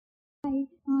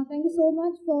Thank you so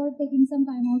much for taking some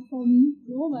time out for me.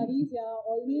 No worries, yeah.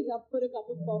 Always up for a cup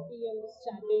of coffee and just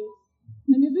chatting.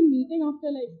 And we've been meeting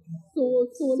after like so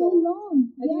So long.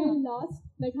 long. I think I Yeah. last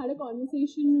had a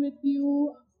conversation with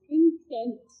you in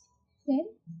 10th. 10?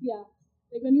 Yeah.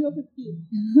 Like when you were 15.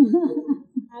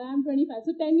 And I'm 25.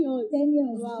 So 10 years. 10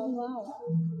 years. Wow. Wow.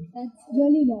 That's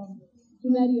really long.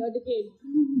 Very a decade.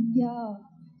 Yeah.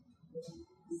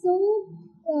 So,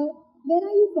 where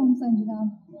are you from, Sanjana?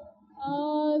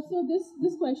 So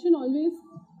this question always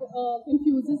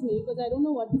confuses me because I don't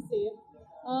know what to say.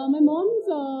 My mom's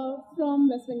from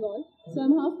West Bengal, so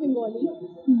I'm half Bengali,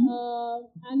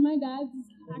 and my dad's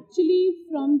actually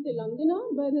from Telangana,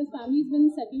 but his family's been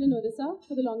settled in Orissa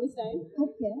for the longest time.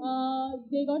 Okay.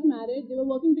 They got married, they were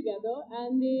working together,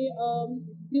 and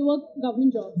they work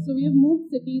government jobs. So we have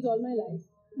moved cities all my life.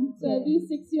 So Okay. every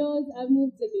 6 years I've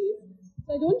moved cities.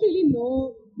 So I don't really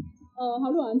know how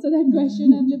to answer that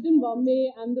question. I've lived in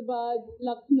Bombay, Ahmedabad,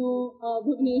 Lucknow,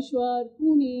 Bhubaneswar,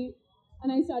 Pune,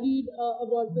 and I studied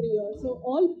abroad for a year. So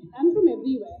I'm from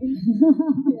everywhere.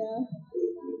 Yeah.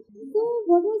 So,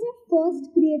 what was your first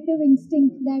creative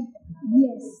instinct that,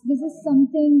 yes, this is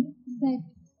something that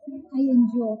I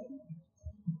enjoy?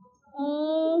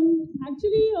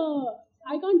 Actually,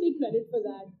 I can't take credit for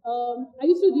that. I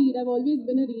used to read. I've always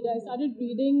been a reader. I started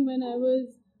reading when I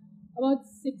was about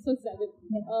 6 or 7.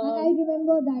 Yeah. I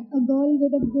remember that a girl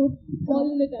with a book All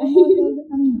the time.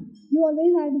 I mean, you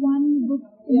always had one book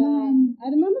in your Yeah, hand. I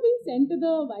remember being sent to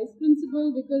the vice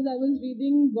principal because I was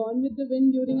reading Gone with the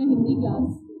Wind during a Hindi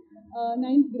class,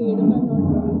 ninth grade, if I'm not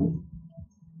wrong.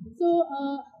 So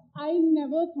I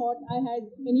never thought I had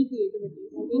any creativity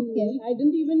in me. I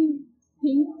didn't even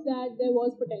think that there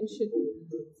was potential.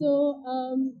 So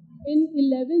in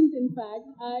 11th, in fact,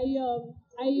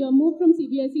 I moved from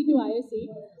CBSE to ISE,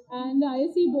 and the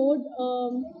ISE board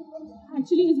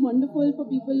actually is wonderful for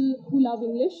people who love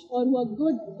English or who are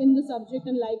good in the subject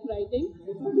and like writing.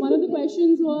 One of the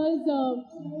questions was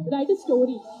write a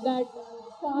story that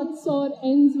starts or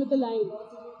ends with a line,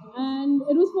 and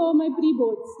it was for my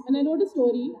pre-boards, and I wrote a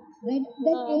story That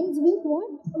ends with what?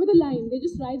 with a line. They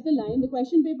just write the line. The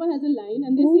question paper has a line,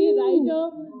 and they say write a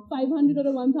 500 or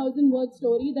a 1,000 word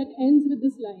story that ends with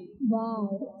this line. Wow.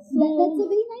 So That's a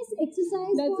very nice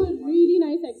exercise. that's for... a really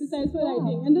nice exercise for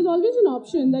writing. And there's always an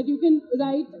option that you can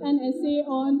write an essay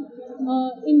on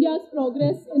India's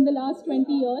progress in the last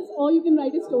 20 years, or you can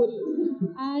write a story.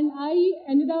 And I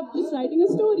ended up just writing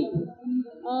a story.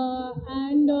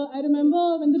 And I remember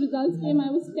when the results came,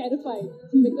 I was terrified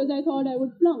because I thought I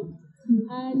would flunk.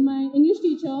 And my English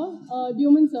teacher,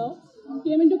 Duman sir,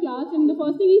 came into class, and the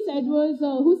first thing he said was,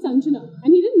 "Who's Sanjana?"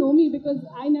 And he didn't know me because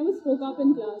I never spoke up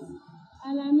in class.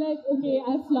 And I'm like, okay,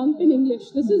 I've flunked in English.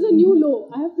 This is a new low.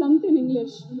 I have flunked in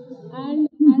English. And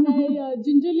I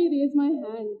gingerly raise my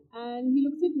hand, and he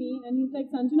looks at me and he's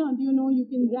like, "Sanjana, do you know you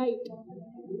can write?"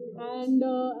 And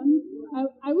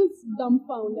I was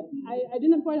dumbfounded. I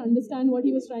didn't quite understand what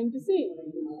he was trying to say.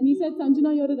 And he said,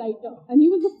 "Sanjana, you're a writer." And he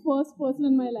was the first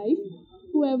person in my life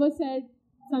who ever said,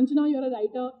 "Sanjana, you're a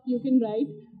writer, you can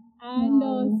write." And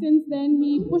since then,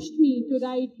 he pushed me to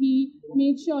write. He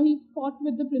made sure he fought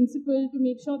with the principal to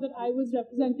make sure that I was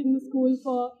representing the school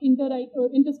for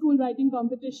inter-school writing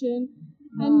competition.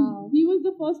 And he was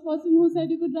the first person who said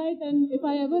you could write. And if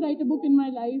I ever write a book in my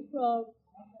life,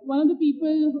 one of the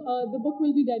people the book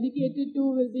will be dedicated to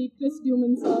will be Chris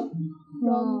Duman sir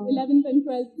from 11th and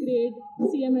 12th grade,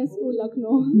 CMS School,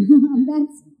 Lucknow.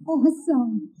 That's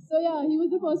awesome. So yeah, he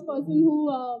was the first person who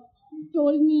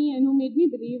told me and who made me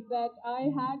believe that I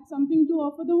had something to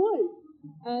offer the world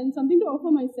and something to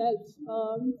offer myself.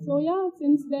 So yeah,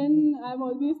 since then I've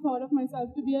always thought of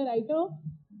myself to be a writer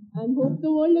and hope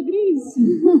the world agrees.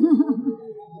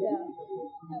 Yeah.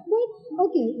 But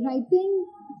okay, writing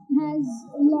has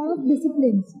a lot of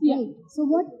disciplines, Yeah. right? So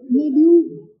what made you,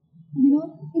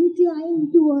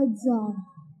 incline towards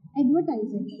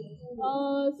advertising?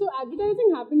 So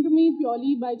advertising happened to me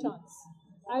purely by chance.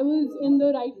 I was in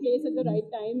the right place at the right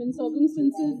time, and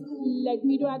circumstances led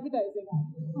me to advertising.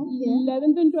 Okay.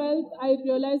 11th and 12th, I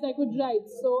realized I could write.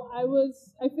 So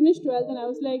I finished 12th, and I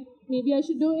was like, maybe I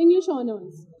should do English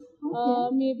honors.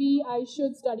 Maybe I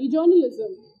should study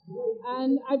journalism.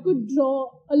 And I could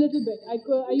draw a little bit.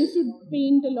 I used to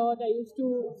paint a lot.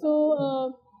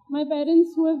 So my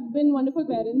parents, who have been wonderful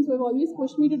parents, who have always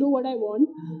pushed me to do what I want,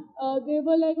 they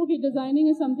were like, okay, designing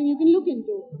is something you can look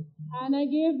into. And I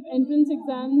gave entrance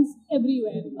exams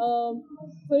everywhere,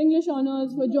 for English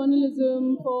honors, for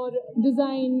journalism, for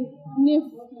design, NIF,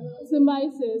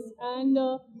 symbiosis, and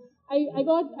I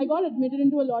got admitted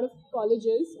into a lot of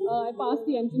colleges. I passed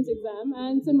the entrance exam,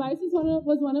 and Symbiosis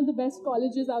was one of the best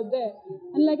colleges out there.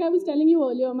 And like I was telling you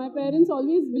earlier, my parents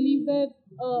always believe that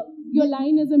your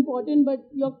line is important, but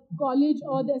your college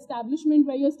or the establishment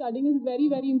where you're studying is very,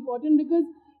 very important because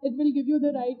it will give you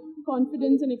the right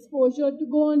confidence and exposure to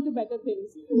go on to better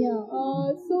things. Yeah.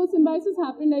 So Symbiosis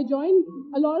happened. I joined.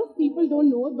 A lot of people don't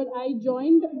know, but I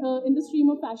joined in the stream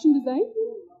of fashion design.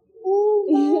 Oh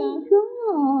my God.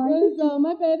 Because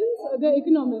my parents, they're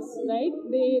economists, right?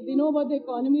 They know about the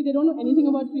economy. They don't know anything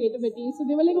about creativity. So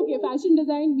they were like, okay, fashion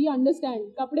design, we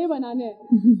understand. Kapde banane hai.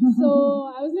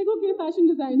 So I was like, okay, fashion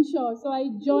design, sure. So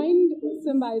I joined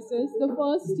Symbiosis. The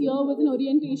first year was an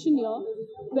orientation year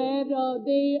where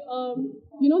they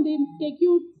take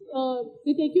you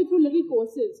through little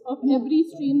courses of every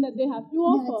stream that they have to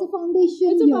offer. Yeah, it's a foundation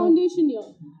It's a year. foundation year.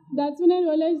 That's when I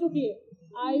realized, okay,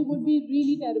 I would be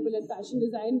really terrible at fashion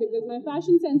design because my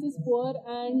fashion sense is poor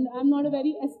and I'm not a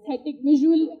very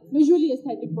visually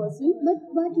aesthetic person.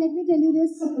 But let me tell you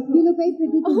this, you look very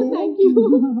pretty today. Oh, thank you.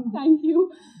 Thank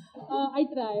you. I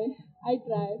try.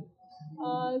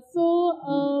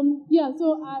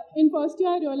 In first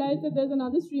year I realized that there's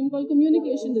another stream called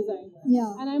communication design. Yeah.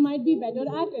 And I might be better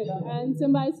at it. And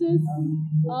Symbiosis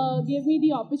gave me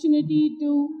the opportunity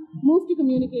to move to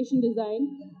communication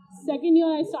design. Second year,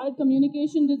 I started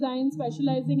communication design,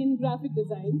 specializing in graphic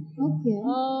design. Okay.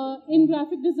 In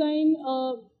graphic design,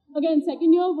 again,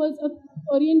 second year was a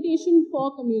orientation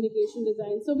for communication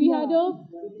design. So we had a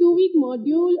 2-week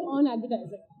module on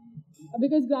advertising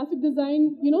because graphic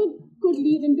design, could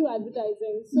lead into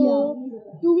advertising. So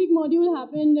 2-week module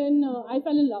happened and I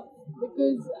fell in love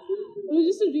because it was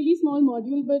just a really small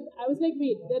module, but I was like,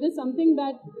 wait, there is something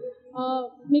that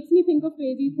makes me think of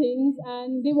crazy things,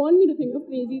 and they want me to think of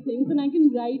crazy things, and I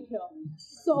can write here.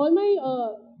 So all my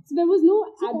so there was no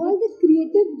all the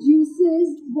creative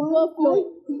juices were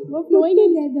flowing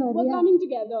together. Were coming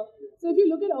together. So if you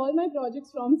look at all my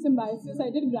projects from Symbiosis, I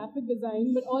did graphic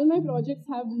design, but all my projects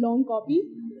have long copy.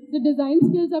 The design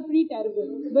skills are pretty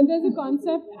terrible, but there's a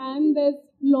concept and there's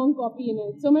long copy in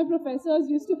it. So my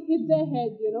professors used to hit their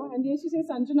head, and they used to say,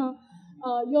 Sanjana,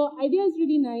 your idea is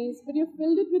really nice, but you've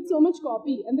filled it with so much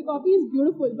copy, and the copy is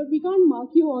beautiful, but we can't mark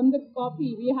you on the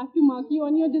copy. We have to mark you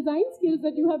on your design skills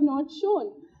that you have not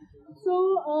shown.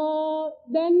 So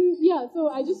so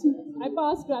I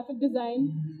passed graphic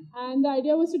design, and the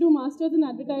idea was to do masters in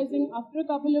advertising. After a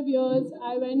couple of years,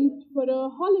 I went for a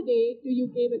holiday to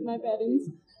UK with my parents,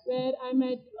 where I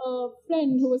met a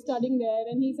friend who was studying there,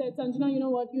 and he said, Sanjana, you know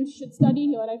what, you should study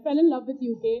here. I fell in love with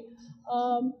UK.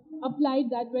 Applied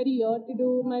that very year to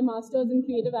do my master's in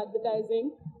creative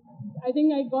advertising. I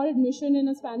think I got admission in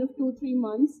a span of 2-3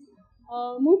 months.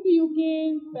 Moved to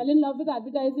UK, fell in love with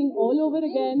advertising all over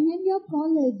again. And your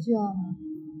college?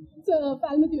 It's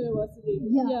Falmouth University.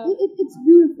 Yeah. It's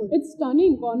beautiful. It's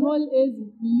stunning. Cornwall is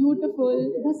beautiful.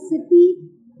 The city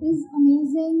is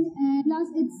amazing, and plus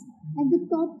it's at the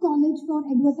top college for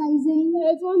advertising.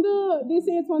 They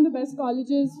say it's one of the best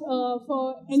colleges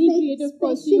for any creative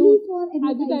pursuit. For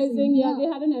advertising. Yeah,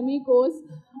 they had an MA course.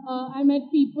 I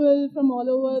met people from all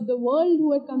over the world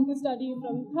who had come to study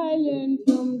from Thailand,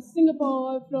 from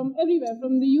Singapore, from everywhere,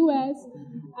 from the US.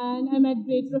 And I met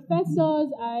great professors.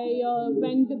 I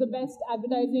went to the best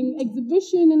advertising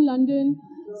exhibition in London.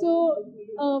 So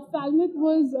Falmouth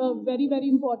was very, very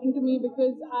important to me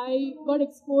because I got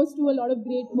exposed to a lot of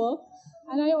great work.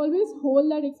 And I always hold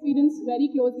that experience very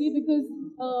closely because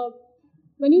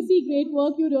when you see great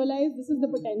work, you realize this is the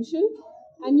potential.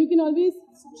 And you can always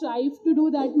strive to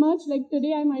do that much. Like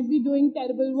today, I might be doing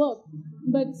terrible work.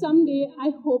 But someday,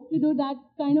 I hope to do that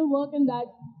kind of work, and that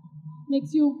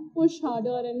makes you push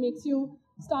harder and makes you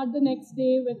start the next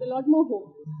day with a lot more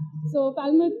hope. So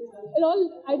Falmouth,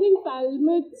 I think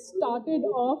Falmouth started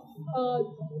off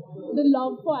the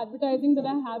love for advertising that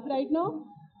I have right now.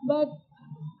 But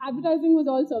advertising was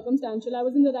all circumstantial. I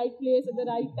was in the right place at the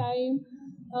right time.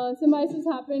 Symbiosis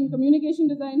happened, communication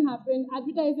design happened,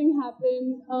 advertising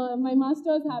happened, my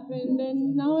master's happened,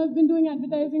 and now I've been doing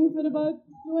advertising for about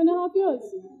 2.5 years.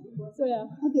 So yeah.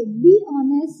 Okay, be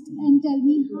honest and tell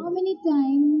me how many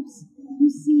times you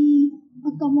see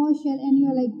a commercial and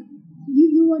you're like,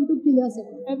 you want to kill yourself.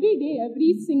 Every day,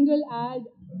 every single ad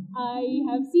I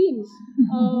have seen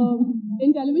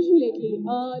in television lately.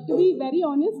 To be very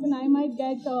honest, when I might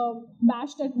get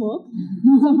bashed at work,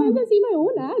 sometimes I see my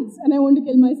own ads and I want to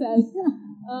kill myself.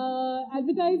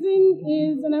 Advertising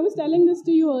is, and I was telling this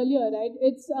to you earlier, right?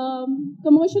 It's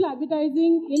commercial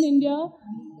advertising in India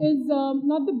is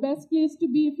not the best place to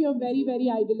be if you're very, very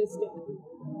idealistic.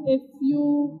 if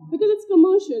you, because it's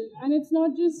commercial and it's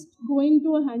not just going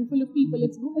to a handful of people,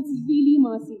 it's really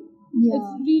massy. Yeah.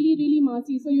 It's really, really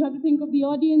massy. So you have to think of the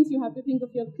audience, you have to think of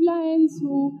your clients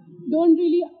who don't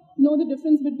really know the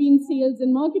difference between sales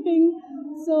and marketing.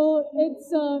 So it's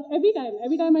every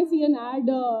time I see an ad,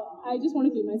 I just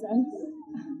want to kill myself.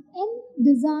 And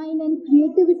design and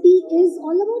creativity is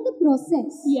all about the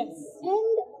process. Yes.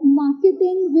 And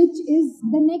marketing, which is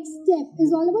the next step,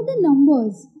 is all about the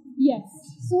numbers. Yes.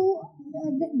 So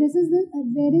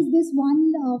there is this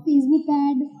one Facebook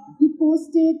ad, you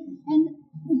post it and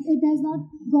it has not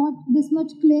got this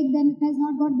much click, then it has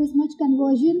not got this much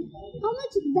conversion. How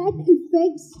much that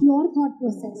affects your thought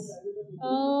process?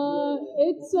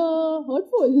 It's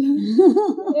hurtful.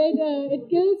 It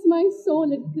kills my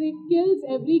soul. It kills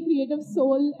every creative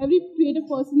soul, every creative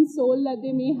person's soul that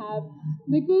they may have,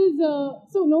 because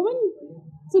so no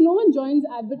one joins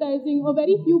advertising, or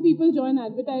very few people join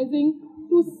advertising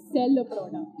to sell a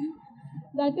product.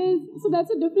 That's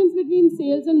the difference between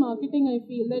sales and marketing. I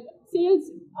feel that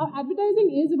advertising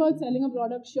is about selling a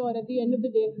product, sure, at the end of the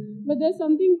day, but there's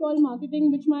something called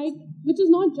marketing which is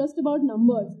not just about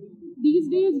numbers. These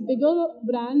days, bigger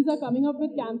brands are coming up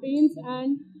with campaigns,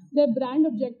 and their brand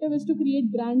objective is to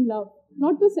create brand love,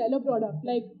 not to sell a product.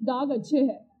 Like Daag Achhe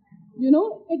Hai,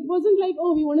 it wasn't like,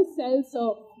 oh, we want to sell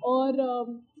surf, or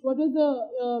what was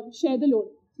the share the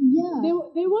load. Yeah.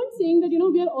 They weren't saying that,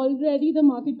 we are already the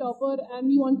market topper and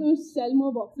we want to sell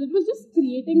more boxes. It was just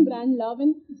creating brand love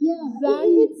and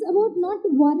It's about not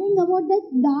worrying about that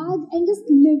dog and just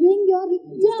live your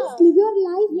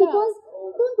life, because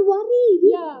don't worry,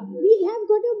 we have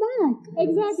got your back.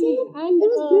 Exactly. So, and it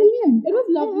was brilliant. It was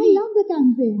lovely. I love the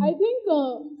campaign. I think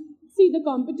the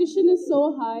competition is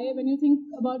so high when you think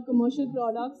about commercial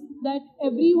products that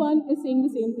everyone is saying the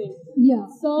same thing. Yeah.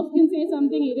 Surf can say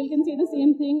something, Ariel can say the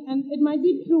same thing, and it might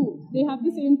be true. They have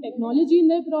the same technology in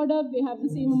their product, they have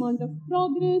the same amount of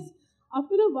progress.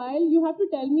 After a while, you have to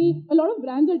tell me, a lot of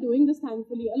brands are doing this,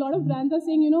 thankfully. A lot of brands are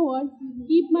saying, you know what,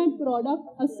 keep my product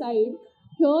aside.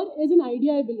 Here is an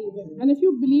idea I believe in. And if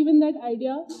you believe in that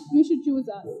idea, you should choose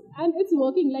us. And it's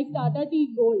working, like Tata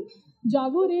Tea Gold.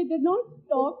 Jago Ray did not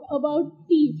talk about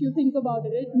tea, if you think about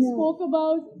it. It spoke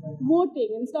about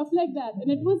voting and stuff like that. And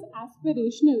it was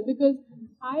aspirational, because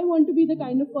I want to be the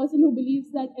kind of person who believes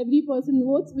that every person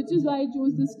votes, which is why I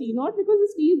choose this tea. Not because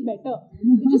this tea is better.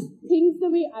 It just thinks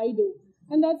the way I do.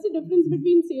 And that's the difference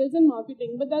between sales and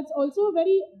marketing. But that's also a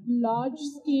very large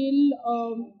scale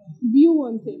view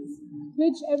on things,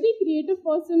 which every creative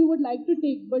person would like to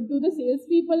take. But do the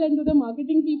salespeople and do the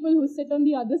marketing people who sit on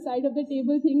the other side of the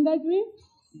table think that way?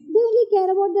 They only care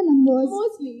about the numbers.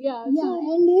 Mostly, yeah. Yeah,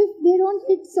 and if they don't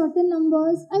hit certain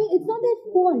numbers, I mean, it's not their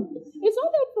fault. It's not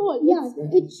their fault. Yeah,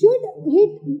 it should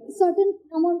hit certain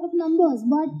amount of numbers,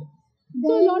 but so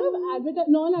a lot of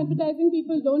non-advertising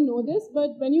people don't know this,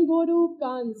 but when you go to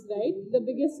Cannes, right, the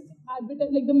biggest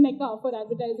like the mecca for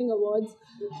advertising awards,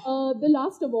 the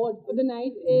last award for the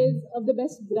night is of the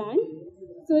best brand.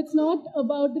 So it's not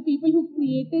about the people who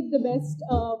created the best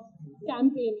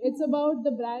campaign. It's about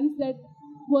the brands that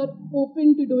were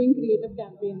open to doing creative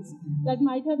campaigns that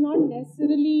might have not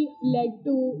necessarily led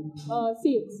to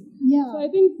sales. Yeah. So I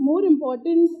think more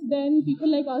important than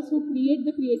people like us who create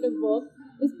the creative work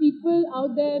is people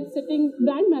out there sitting,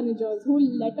 brand managers who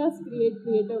let us create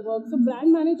creative work. So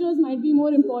brand managers might be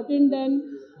more important than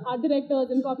art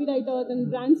directors and copywriters and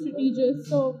brand strategists.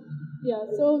 So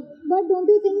but don't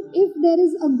you think if there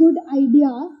is a good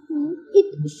idea,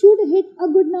 it should hit a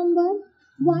good number?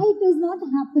 Why it is not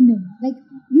happening? Like,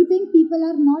 you think people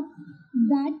are not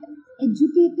that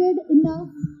educated enough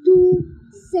to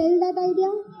sell that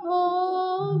idea?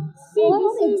 Or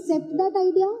accept that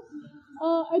idea?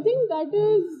 I think that's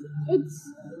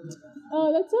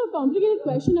a complicated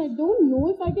question. I don't know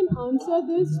if I can answer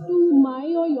this to my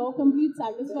or your complete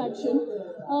satisfaction.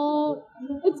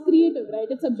 It's creative, right?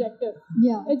 It's subjective.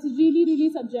 Yeah. It's really, really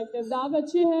subjective. Daag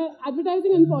Achhe Hai.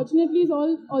 Advertising, unfortunately, is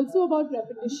also about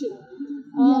repetition.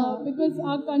 Because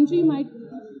our country might...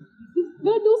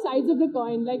 There are two sides of the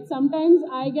coin. Like, sometimes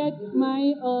I get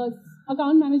my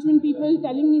account management people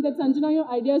telling me that, Sanjana, your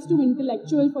idea is too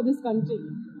intellectual for this country.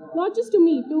 Not just to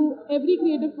me, to every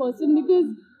creative person, because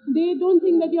they don't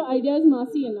think that your idea is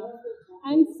massy enough.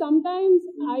 And sometimes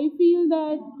I feel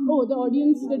that, the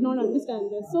audience did not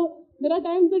understand this. So there are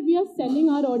times that we are selling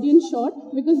our audience short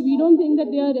because we don't think that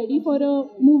they are ready for a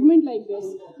movement like this.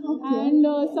 Okay. And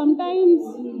sometimes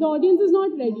the audience is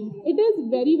not ready. It is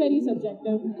very, very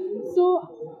subjective. So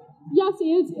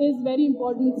sales is very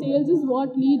important. Sales is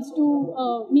what leads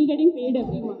to me getting paid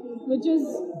every month, which is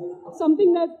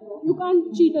something that you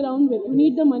can't cheat around with. You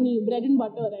need the money, bread and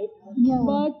butter, right? Yeah.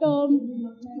 But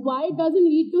why it doesn't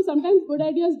lead to, sometimes good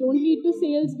ideas don't lead to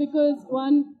sales because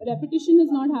one, repetition has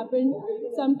not happened.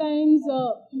 Sometimes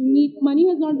money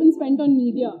has not been spent on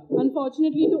media.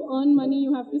 Unfortunately, to earn money,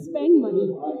 you have to spend money.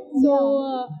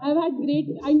 So I've had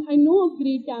I know of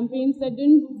great campaigns that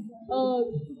didn't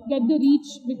get the reach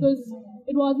because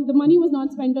the money was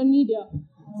not spent on media.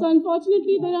 So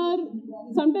unfortunately,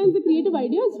 sometimes the creative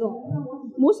idea is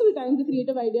wrong. Most of the time, the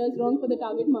creative idea is wrong for the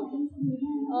target market.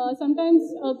 Sometimes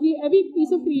every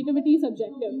piece of creativity is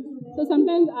subjective. So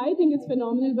sometimes I think it's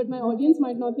phenomenal, but my audience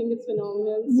might not think it's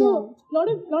phenomenal. So lot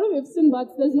of ifs and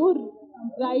buts. There's no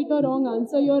right or wrong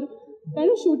answer. You're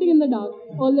kind of shooting in the dark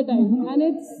all the time, and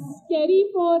it's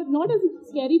not as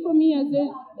scary for me as it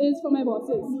is for my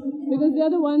bosses, because they are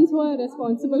the ones who are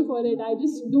responsible for it. I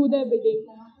just do their bidding.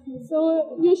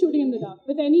 So you're shooting in the dark.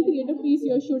 With any creative piece,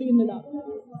 you're shooting in the dark.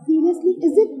 Seriously,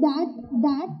 is it that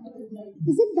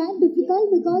difficult?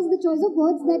 Because the choice of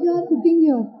words that you are putting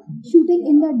here, shooting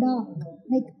in the dark,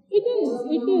 like it is.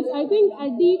 I think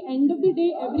at the end of the day,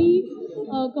 every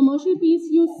commercial piece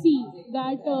you see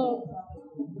that.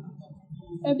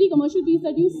 Every commercial piece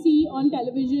that you see on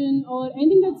television or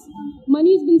anything that's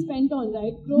money has been spent on,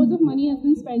 right? Crores of money has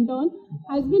been spent on,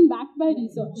 has been backed by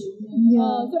research.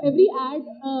 So every ad,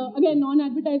 again,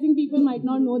 non-advertising people might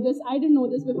not know this. I didn't know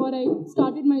this before I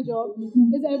started my job.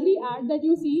 Is every ad that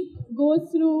you see goes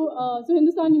through, so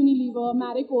Hindustan Unilever,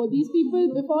 Marico, these people,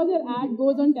 before their ad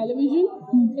goes on television,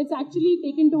 it's actually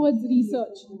taken towards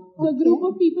research. So a group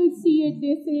of people see it,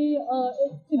 they say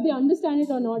if they understand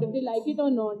it or not, if they like it or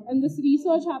not. And this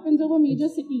research happens over major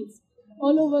cities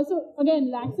all over. So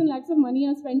again, lakhs and lakhs of money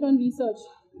are spent on research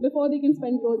before they can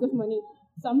spend crores of money.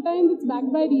 Sometimes it's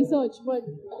backed by research, but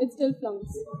it still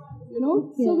flunks,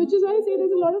 So which is why I say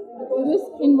there's a lot of risk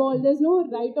involved. There's no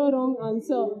right or wrong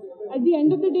answer. At the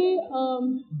end of the day,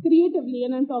 creatively,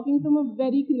 and I'm talking from a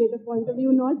very creative point of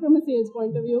view, not from a sales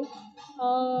point of view,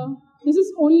 this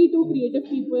is only two creative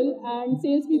people, and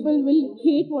salespeople will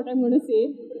hate what I'm going to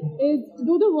say, is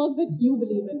do the work that you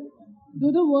believe in. Do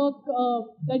the work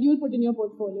that you'll put in your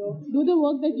portfolio. Do the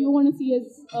work that you want to see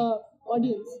as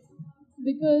audience.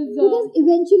 Because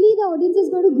eventually the audience is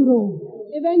going to grow.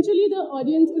 Eventually the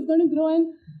audience is going to grow,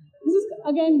 and this is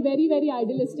again very, very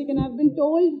idealistic, and I've been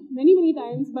told many, many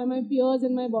times by my peers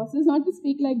and my bosses not to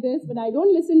speak like this, but I don't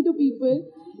listen to people,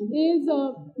 is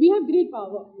we have great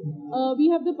power. We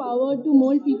have the power to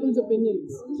mold people's opinions.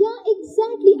 Yeah,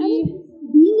 exactly. I mean,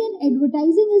 being in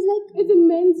advertising is like... It's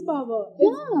immense power.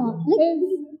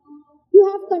 You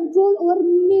have control over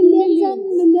millions and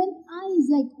million eyes.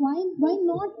 Like, why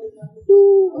not to,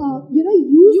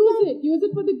 use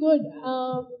it for the good.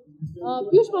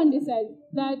 Piyush Pandey said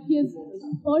that he has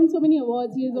earned so many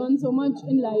awards, he has earned so much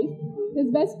in life. His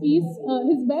best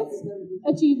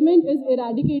achievement is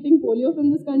eradicating polio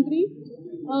from this country.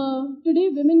 Today,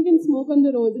 women can smoke on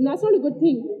the roads, and that's not a good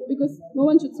thing because no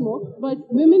one should smoke, but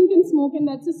women can smoke, and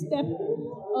that's a step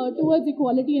towards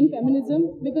equality and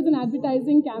feminism because an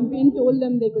advertising campaign told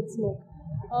them they could smoke.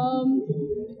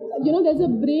 There's a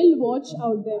Braille watch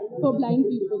out there for blind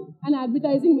people, and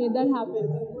advertising made that happen.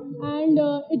 And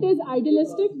it is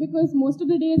idealistic because most of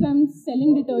the days I'm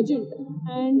selling detergent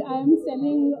and I'm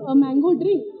selling a mango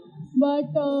drink.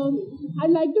 But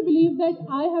I'd like to believe that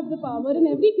I have the power, and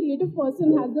every creative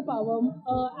person has the power.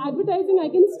 Advertising, I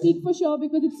can speak for sure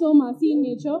because it's so massy in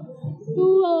nature,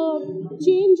 to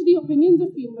change the opinions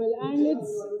of people, and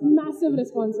it's massive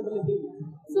responsibility.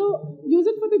 So use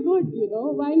it for the good,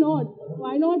 why not?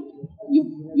 Why not?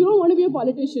 You don't want to be a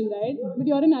politician, right? But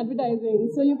you're in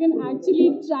advertising, so you can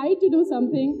actually try to do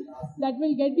something that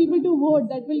will get people to vote,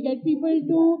 that will get people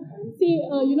to say,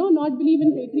 not believe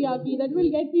in patriarchy, that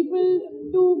will get people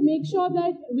to make sure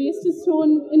that waste is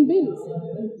thrown in bins.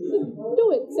 So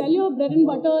do it. Sell your bread and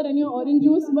butter and your orange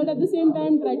juice, but at the same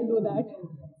time, try to do that.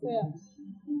 So, yeah.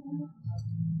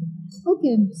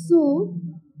 Okay, so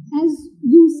as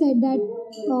you said that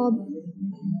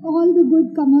all the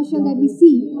good commercial that we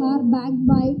see are backed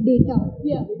by data.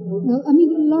 Yeah. I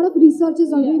mean, a lot of research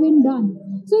has already been done.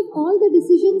 So if all the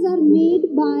decisions are made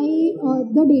by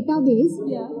the database,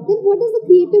 then what is the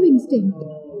creative instinct?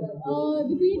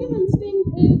 The creative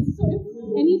instinct is, so if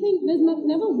anything, there's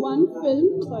never one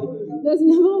film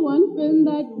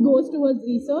that goes towards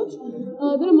research.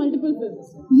 There are multiple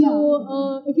films. Yeah.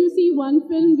 So if you see one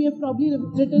film, we have probably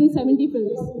written 70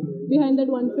 films behind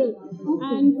that one film.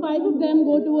 And 5 of them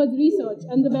go towards research,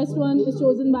 and the best one is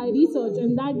chosen by research,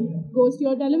 and that goes to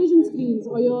your television screens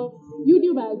or your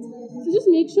YouTube ads. So just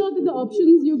make sure that the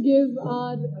options you give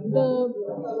are the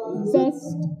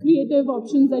best creative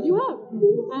options that you have.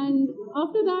 And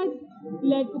after that,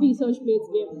 let research play its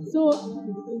game. So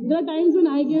there are times when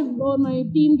I give, or my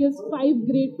team gives 5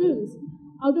 great films,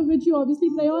 out of which you obviously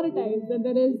prioritize that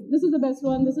this is the best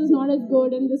one, this is not as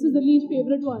good, and this is the least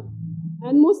favorite one.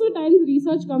 And most of the times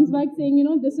research comes back saying,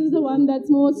 this is the one that's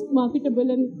most marketable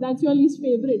and that's your least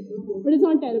favorite. But it's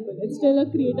not terrible. It's still a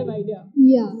creative idea.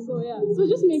 Yeah. So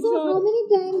just make sure. So how many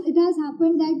times it has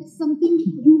happened that something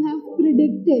you have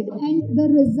predicted and the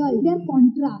result, their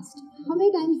contrast? How many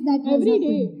times that has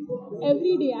happened?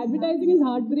 Every day. Advertising is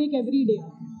heartbreak every day.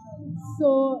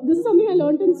 So this is something I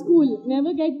learned in school.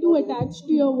 Never get too attached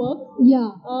to your work.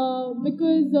 Yeah.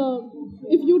 Because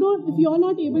if you're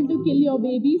not able to kill your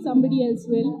baby, somebody else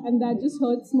will, and that just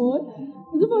hurts more.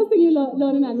 It's the first thing you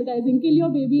learn in advertising. Kill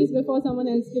your babies before someone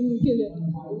else can kill it.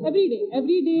 Every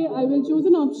day I will choose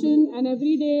an option, and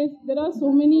every day there are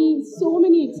so many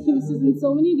excuses and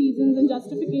so many reasons and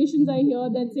justifications I hear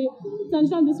that say,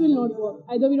 Sanjana, this will not work.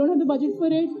 Either we don't have the budget for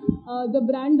it, the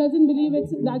brand doesn't believe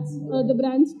that's the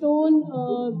brand's tone,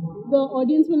 the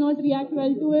audience will not react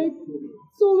well to it.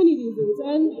 So many reasons,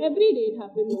 and every day it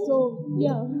happens. So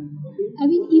yeah. I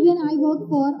mean, even I work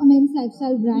for a men's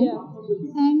lifestyle brand,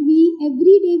 and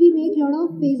every day we make a lot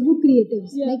of Facebook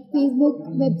creatives, like Facebook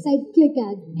website click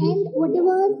ads, and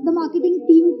whatever the marketing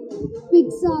team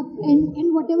picks up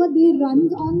and whatever they run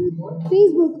on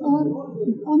Facebook or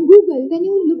on Google, when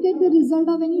you look at the result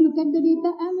or when you look at the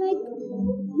data, I'm like,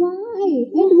 why?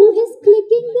 And who is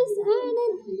clicking this ad?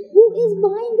 And who is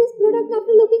buying this product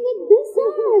after looking at this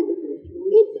ad?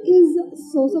 It is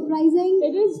so surprising.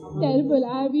 It is terrible.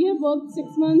 We have worked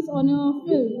 6 months on a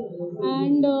film,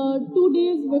 and 2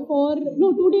 days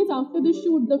after the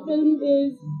shoot, the film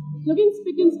is looking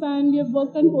spick and span. We have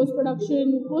worked on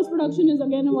post-production. Post-production is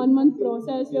again a 1-month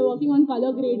process. We are working on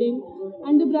color grading,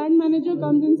 and the brand manager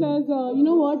comes and says, you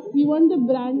know what, we want the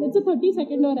brand, it's a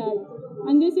 30-second ad,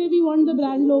 and they say we want the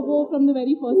brand logo from the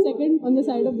very first second on the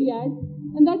side of the ad.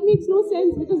 And that makes no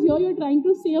sense, because here you're trying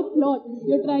to say a plot.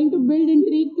 You're trying to build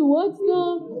intrigue towards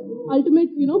the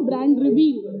ultimate, brand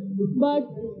reveal.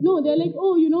 But no, they're like,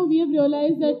 we have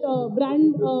realized that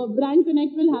brand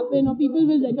connect will happen, or people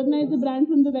will recognize the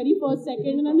brand from the very first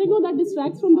second. And I'm like, no, that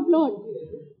distracts from the plot.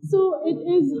 So it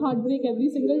is heartbreak every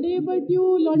single day, but you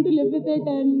learn to live with it,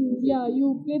 and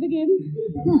you play the game.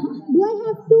 Do I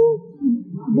have to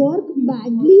work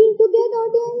badly to get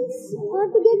audience or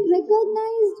to get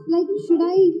recognized? Like, should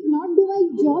I not do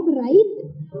my job right?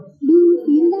 Do you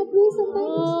feel that way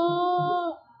sometimes?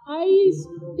 I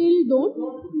still don't,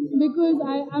 because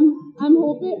I'm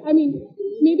hoping. I mean,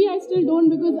 maybe I still don't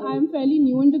because I'm fairly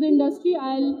new into the industry.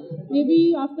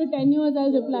 Maybe after 10 years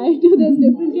I'll reply to this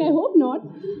differently. I hope not.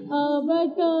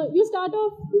 But you start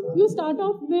off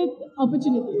with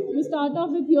opportunity. You start off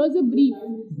with, here's a brief.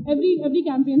 Every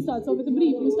campaign starts off with a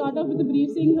brief. You start off with a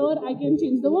brief saying, here I can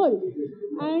change the world.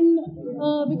 And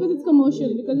because it's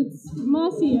commercial, because it's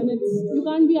massy, and you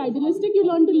can't be idealistic, you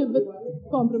learn to live with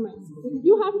compromise.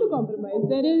 You have to compromise.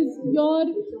 You're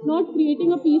not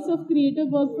creating a piece of creative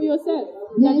work for yourself.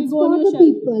 Yeah, it's for the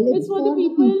people. It's for the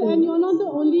people, and you're not the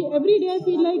only. Every day I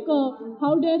feel like,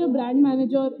 how dare a brand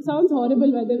manager? Sounds horrible,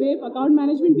 by the way. If account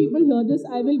management people hear this,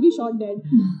 I will be shot dead.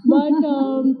 But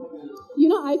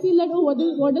I feel that,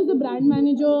 what does the brand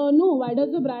manager know? Why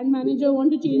does the brand manager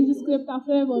want to change the script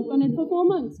after I worked on it for 4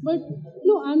 months? But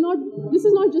no, I'm not. This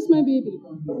is not just my baby.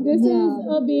 This is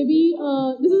a baby.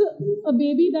 This is a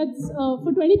baby that's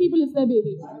for 20 people. It's their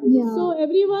baby. Yeah. So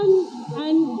everyone,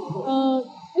 and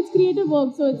it's creative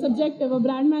work, so it's subjective. A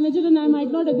brand manager and I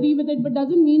might not agree with it, but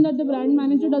doesn't mean that the brand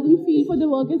manager doesn't feel for the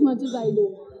work as much as I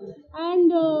do.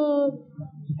 And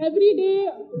every day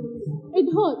it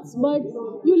hurts, but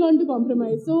you learn to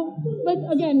compromise. So, but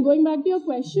again, going back to your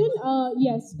question,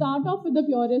 yes, start off with the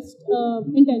purest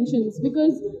intentions,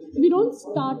 because if you don't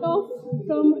start off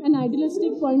from an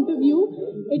idealistic point of view,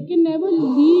 it can never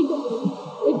lead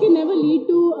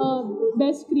to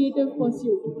best creative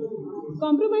pursuit.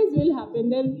 Compromise will happen.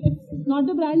 Then, if not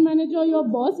the brand manager, your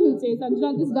boss will say,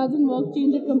 Sanjana, this doesn't work,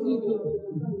 change it completely.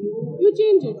 You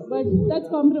change it, but that's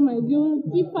compromise. You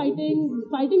keep fighting.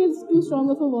 Fighting is too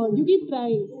strong of a word. You keep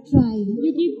trying.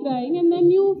 You keep trying, and then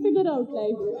you figure out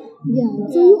life. Yeah.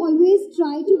 So you always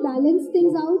try to balance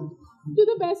things out to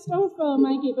the best of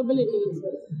my capabilities.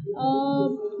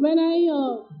 When I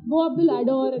go up the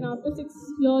ladder and after 6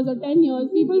 years or 10 years,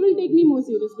 people will take me more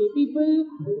seriously. People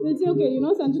will say, okay,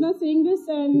 Sanjana's saying this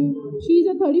and she's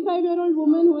a 35-year-old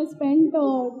woman who has spent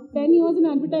 10 years in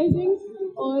advertising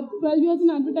or 12 years in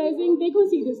advertising, take her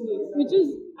seriously. Which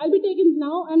is, I'll be taken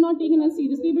now, I'm not taken as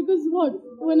seriously because what?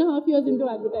 2.5 years into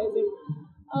advertising.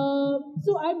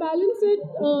 So I balance it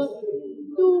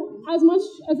to as much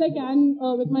as I can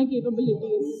with my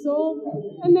capabilities. So,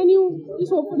 and then you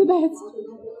just hope for the best.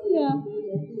 Yeah.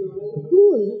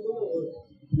 Cool.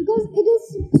 Because it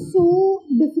is so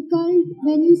difficult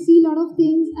when you see a lot of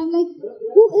things. I'm like,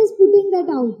 who is putting that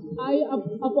out? I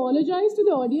apologize to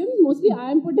the audience. Mostly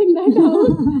I am putting that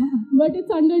out, but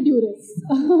it's under duress.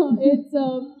 It's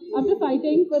after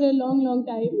fighting for a long, long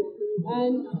time.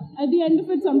 And at the end of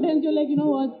it, sometimes you're like, you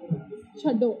know what?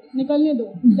 Chhaddo, nikalne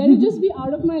do. Let it just be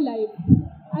out of my life.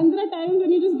 And there are times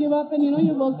when you just give up and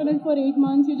you've worked on it for 8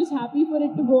 months, you're just happy for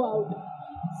it to go out.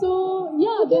 So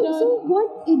yeah, okay, so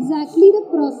what exactly the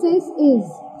process is?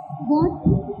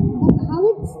 How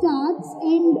it starts,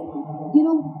 and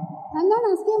I'm not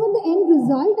asking about the end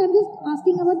result. I'm just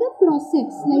asking about the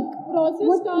process. Like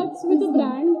process starts with a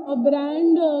brand. A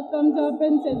brand comes up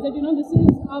and says that this is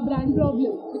our brand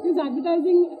problem, because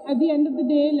advertising at the end of the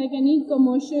day, like any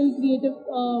commercial creative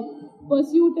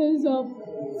pursuit, is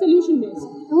solution based.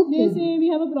 Okay. They say we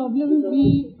have a problem.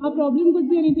 Our problem could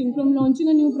be anything from launching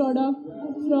a new product,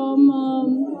 from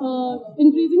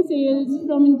increasing sales,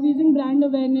 from increasing brand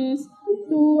awareness,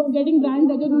 to getting brand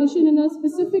recognition in a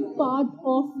specific part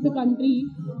of the country.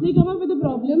 They come up with a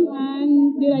problem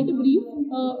and they write a brief.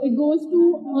 It goes to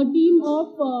a team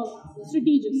of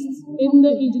strategists in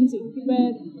the agency,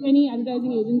 where any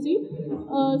advertising agency.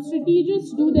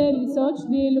 Strategists do their research.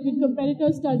 They look at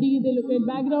competitor study, they look at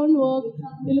background work,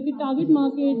 they look at target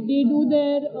market, they do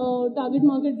their target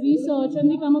market research,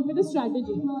 and they come up with a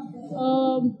strategy.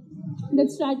 That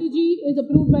strategy is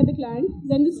approved by the client.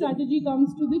 Then the strategy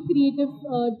comes to the creative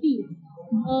team.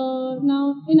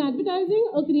 Now, in advertising,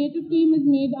 a creative team is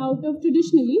made out of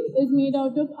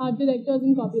art directors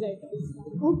and copywriters.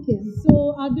 Okay.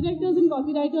 So, art directors and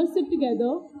copywriters sit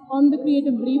together on the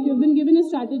creative brief. You've been given a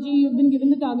strategy, you've been given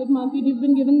the target market, you've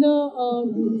been given the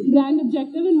brand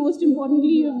objective, and most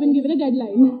importantly, you've been given a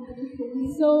deadline.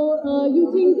 So,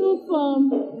 you think of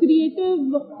creative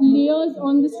layers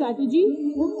on the strategy.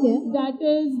 Okay. That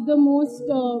is the most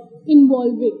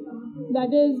involving.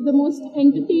 That is the most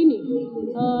entertaining.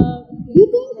 You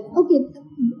think, okay,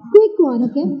 quick one,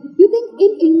 okay? You think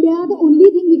in India the only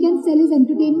thing we can sell is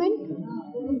entertainment?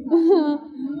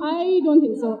 I don't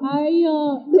think so.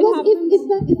 Because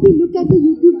if we look at the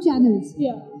YouTube channels,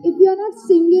 yeah, if you are not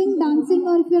singing, dancing,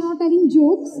 or if you are not telling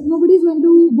jokes, nobody's going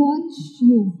to watch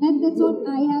you. That's what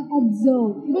I have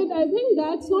observed. But I think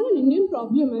that's not an Indian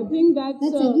problem. I think that's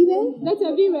everywhere. That's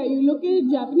everywhere. You look at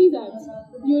Japanese ads.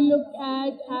 You look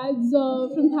at ads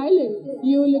from Thailand.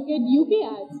 You look at UK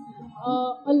ads.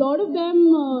 A lot of them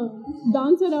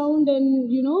dance around and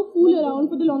fool around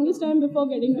for the longest time before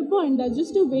getting to point. That's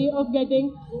just a way of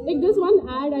getting, like, this one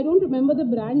ad, I don't remember the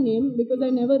brand name because I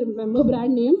never remember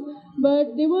brand names,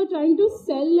 but they were trying to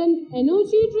sell an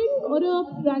energy drink or a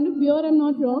brand of beer,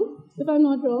 if I'm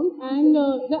not wrong, and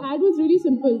the ad was really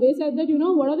simple. They said that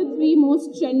what are the 3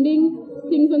 most trending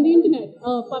things on the internet?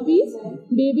 Puppies,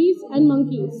 babies, and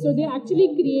monkeys. So they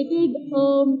actually created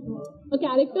a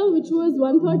character which was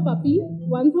 1/3 puppy,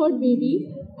 1/3 baby,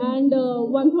 and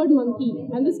 1/3 monkey.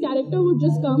 And this character would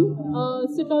just come,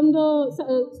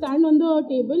 stand on the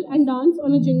table and dance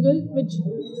on a jingle which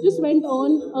just went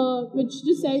on, which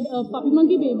just said puppy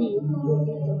monkey baby.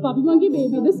 Puppy monkey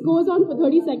baby. This goes on for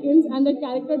 30 seconds and the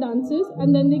character dances,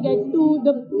 and then they get to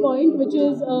the point which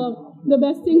is the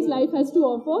best things life has to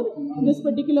offer, this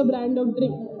particular brand of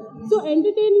drink. So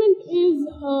entertainment is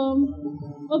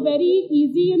a very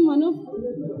easy and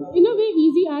in a way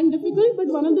easy and difficult, but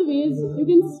one of the ways you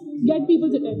can get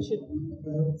people's attention.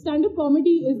 Stand-up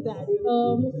comedy is that.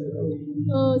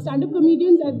 Stand-up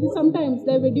comedians, sometimes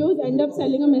their videos end up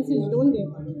selling a message, don't they?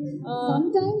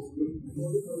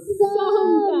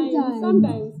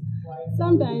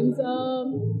 Sometimes.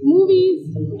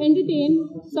 Movies entertain.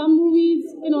 Some movies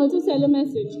can also sell a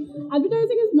message.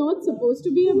 Advertising is not supposed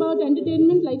to be about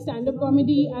entertainment like stand-up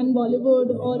comedy and Bollywood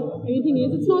or anything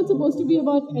else. It's not supposed to be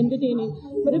about entertaining.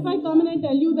 But if I come and I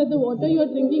tell you that the water you're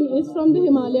drinking is from the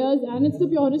Himalayas and it's the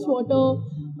purest water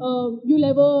you'll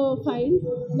ever find,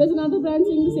 there's another brand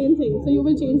saying the same thing. So you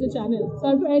will change the channel. So I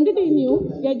have to entertain you,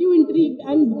 get you intrigued,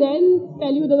 and then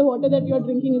tell you that the water that you're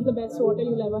drinking is the best water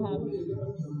you'll ever have.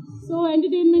 So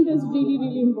entertainment is really,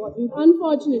 really important,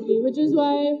 unfortunately, which is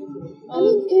why. I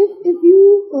mean, if you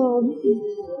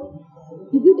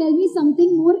tell me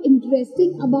something more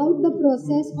interesting about the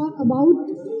process or about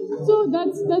So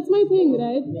that's my thing,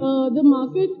 right? The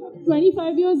market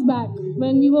 25 years back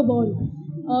when we were born,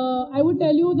 I would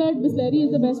tell you that Bisleri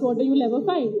is the best water you'll ever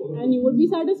find, and you would be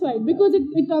satisfied because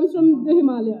it comes from the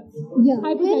Himalayas. yeah,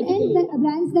 Hypothetically. and the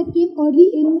brands that came early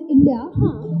in India,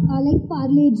 like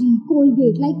Parle G,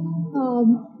 Colgate, like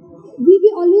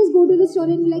we always go to the store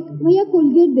and like भैया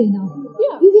Colgate देना.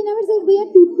 Yeah. We never said भैया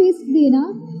toothpaste देना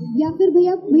या फिर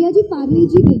भैया जी Parle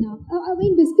G देना. I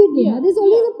mean biscuit देना. Yeah. There's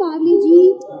always a Parle G.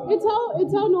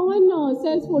 It's how no one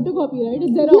sells photocopy, right?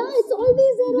 It's Xerox. Yeah, it's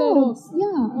always Xerox.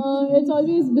 Yeah. It's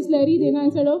always Bisleri dena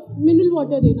instead of mineral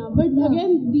water dena. But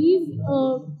again,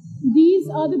 these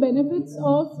are the benefits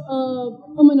of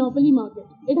a monopoly market.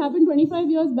 It happened 25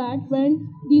 years back when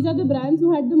these are the brands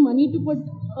who had the money to put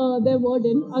their word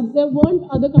in. There weren't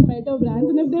other competitor brands,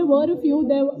 and if there were a few,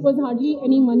 there was hardly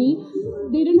any money.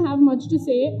 They didn't have much to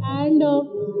say, and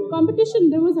competition,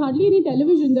 there was hardly any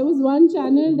television. There was one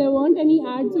channel, there weren't any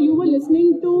ads, so you were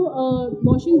listening to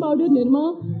washing powder Nirma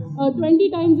 20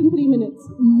 times in 3 minutes.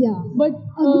 Yeah. But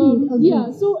Agreed. yeah,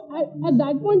 so at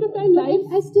that point of time, life,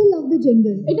 I still love the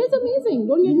jingle. it is amazing.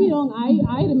 Don't get me wrong.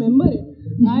 I remember it.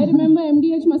 I remember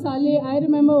MDH Masale. I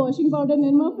remember washing powder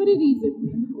Nirma for a reason.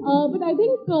 But I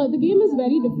think the game is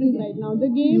very different right now. The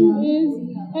game is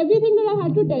everything that I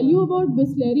had to tell you about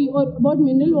Bisleri or about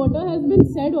mineral water has been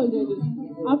said already.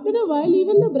 After a while,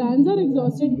 even the brands are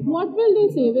exhausted. What will they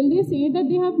say? Will they say that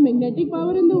they have magnetic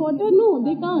power in the water? No,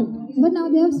 they can't. But now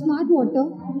they have smart water.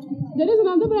 There is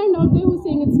another brand out there who's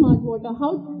saying it's smart water.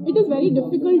 How it is very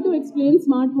difficult to explain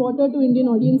smart water to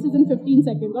Indian audiences in 15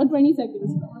 seconds or 20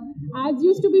 seconds. Ads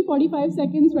used to be 45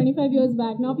 seconds 25 years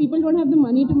back. Now people don't have the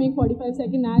money to make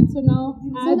 45-second ads, so now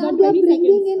ads So now are they are 20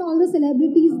 bringing seconds. in all the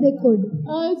celebrities they could.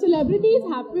 Celebrities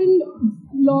happened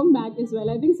long back as well.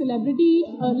 I think celebrity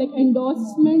like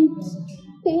endorsements.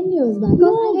 10 years back. No,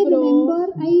 I bro.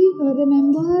 remember.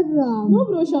 No,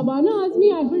 bro, Shabana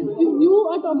Azmi ad, but you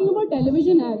are talking about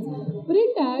television ads.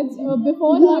 Print ads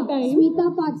before her time.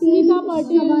 Smita Patil,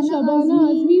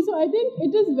 Shabana Azmi. So I think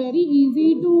it is very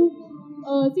easy to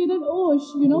say that, oh,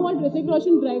 you know what, Hrithik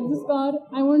Roshan drives this car,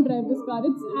 I want to drive this car.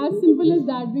 It's as simple as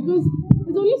that because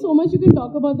there's only so much you can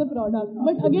talk about the product.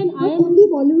 But again, I am only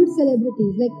Bollywood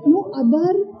celebrities. Like no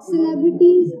other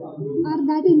celebrities are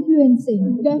that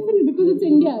influencing. definitely because it's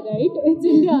India, right? It's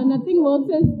India. Nothing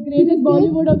works as great as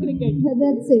Bollywood or cricket.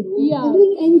 That's it. Yeah.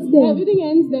 Everything ends there. Everything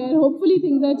ends there. Hopefully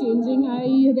things are changing. I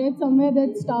read somewhere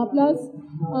that Star Plus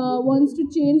wants to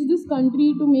change this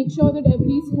country to make sure that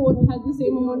every sport has the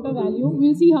same amount of value.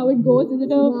 We'll see how it goes. Is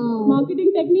it a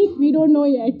marketing technique? We don't know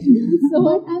yet. So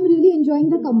But I'm really enjoying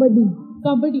the kabaddi.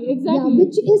 Kabaddi, Yeah, exactly.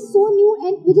 which is so new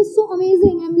and which is so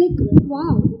amazing. I'm like,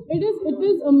 wow. It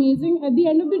is amazing. At the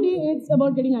end of the day, it's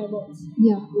about getting eyeballs.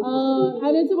 Yeah.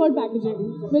 And it's about packaging,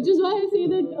 which is why I say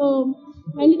that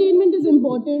entertainment is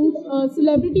important.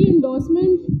 Celebrity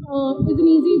endorsement is an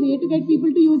easy way to get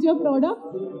people to use your product.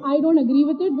 I don't agree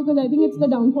with it because I think it's the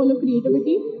downfall of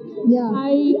creativity. Yeah.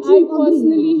 I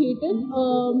personally hate it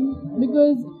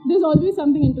because there's always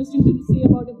something interesting to say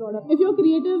about a product. If you're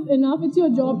creative enough, it's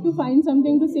your job to find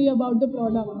something to say about the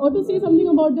product or to say something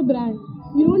about the brand.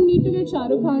 You don't need to get Shah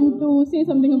Rukh Khan to say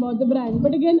something about the brand.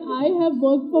 But again, I have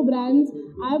worked for brands,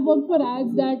 I have worked for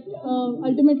ads that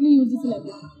ultimately use the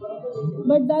celebrity.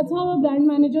 But that's how a brand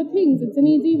manager thinks. It's an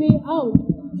easy way out.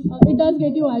 It does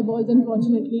get you eyeballs,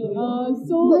 unfortunately.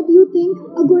 But you think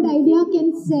a good idea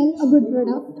can sell a good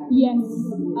product? Yes,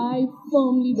 I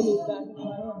firmly believe that.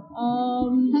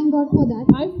 Thank God for that.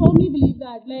 I firmly believe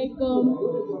that. Like,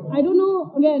 I don't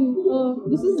know, again,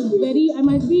 this is I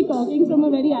might be talking from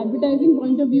a very advertising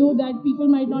point of view that people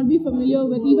might not be familiar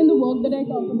with, even the work that I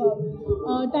talk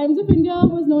about. Times of India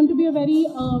was known to be a very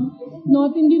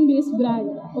North Indian based brand.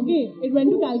 Okay, it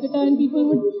went to Calcutta and people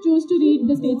would choose to read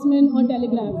the Statesman or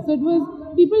Telegraph. So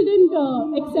people didn't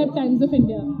accept Times of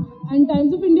India. And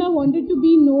Times of India wanted to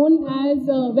be known as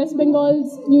West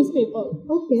Bengal's newspaper.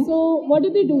 Okay. So what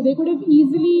did they do? They could have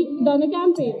easily done a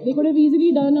campaign. They could have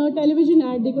easily done a television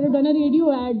ad. They could have done a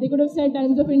radio ad. They could have said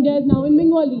Times of India is now in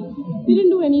Bengali. They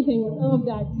didn't do anything of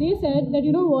that. They said that,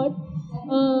 you know what,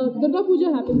 Durga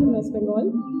Puja happens in West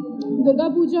Bengal. Durga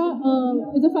Puja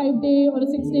is a 5-day or a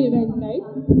 6-day event, right?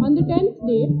 On the 10th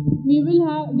day,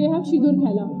 they have Shidur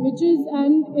Khela, which is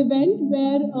an event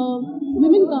where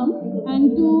women come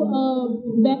and to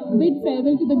bid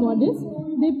farewell to the goddess,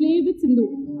 they play with Sindhu.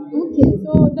 Okay.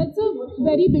 So that's a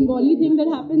very Bengali thing that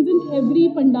happens in every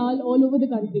pandal all over the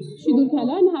country. Siddur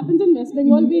Khela, and happens in West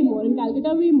Bengal way more, in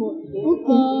Calcutta way more.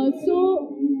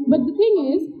 But the thing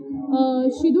is,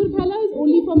 Siddur Khela is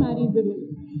only for married women.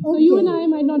 So you and I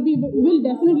might not be, will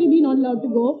definitely be not allowed to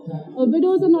go.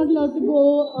 Widows are not allowed to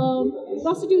go.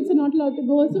 Prostitutes are not allowed to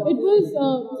go. So it was,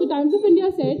 so Times of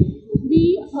India said,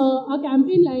 our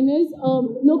campaign line is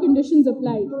no conditions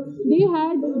applied. They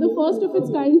had the first of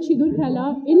its kind Siddur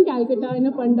Khela in Calcutta in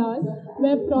a pandal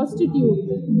where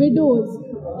prostitutes, widows,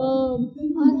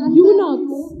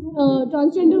 eunuchs,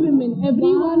 transgender women,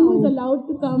 everyone was allowed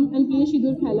to come and play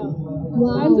Siddur Khela.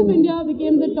 Wow. Times of India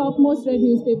became the topmost read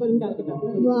newspaper in Calcutta.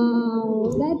 Wow,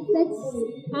 that's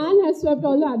And has swept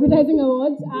all the advertising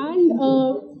awards. And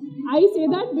I say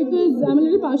that because I'm a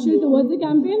little partial towards the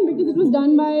campaign because it was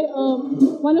done by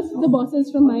one of the bosses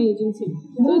from my agency.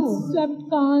 So it swept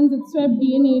Cannes, it swept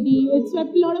DNAD, it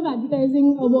swept a lot of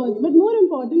advertising awards. But more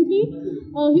importantly,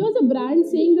 here's a brand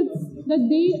saying that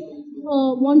they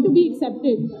want to be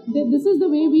accepted. This is the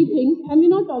way we think, and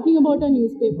we're not talking about a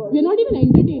newspaper. We're not even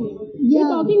entertaining. We're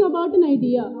talking about an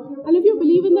idea. And if you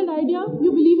believe in that idea, you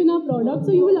believe in our product,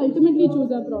 so you will ultimately choose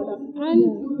our product.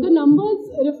 And the numbers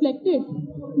reflected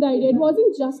the idea. It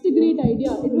wasn't just a great idea.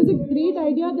 It was a great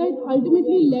idea that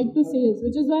ultimately led to sales,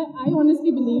 which is why I honestly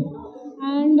believe.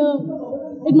 And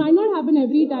it might not happen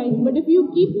every time, but if you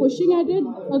keep pushing at it,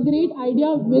 a great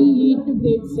idea will lead to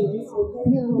great sales.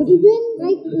 Yeah, but even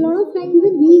like a lot of time,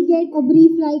 even we get a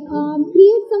brief like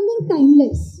create something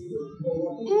timeless.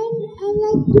 And I'm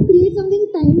like, to create something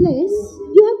timeless,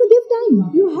 you have to give time.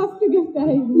 You have to give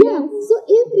time. Yeah. So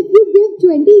if you give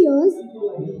 20 years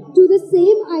to the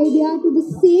same idea, to the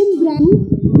same brand,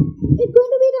 it's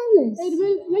going to be timeless. It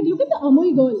will, like, look at the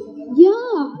Amul girl.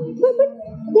 Yeah, but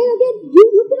then again,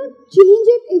 you cannot change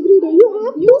it every day. You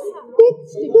have to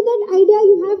stick to that idea.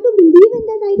 You have to believe in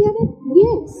that idea that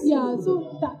yes. Yeah, so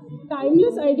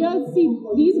timeless ideas, see,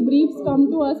 these briefs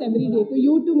come to us every day, to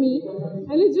you, to me,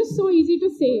 and it's just so easy to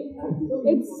say.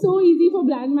 It's so easy for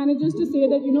brand managers to say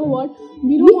that, you know what,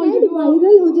 we don't want to do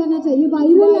viral ho jana chahiye.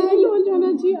 Viral ho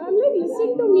jana chahiye. I'm like,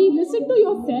 listen to me, listen to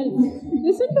yourself,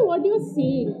 listen to what you're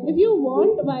saying. If you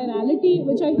want virality,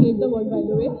 which I hate the word by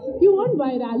the way, if you want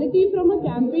virality from a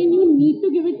campaign, you need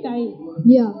to give it time.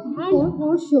 Yeah, and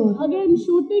for sure. Again,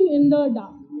 shooting in the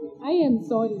dark. I am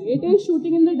sorry, it is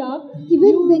shooting in the dark.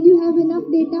 Even when you have enough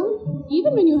data?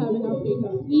 Even when you have enough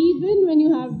data. Even when you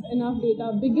have enough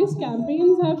data. Biggest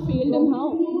campaigns have failed and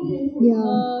how?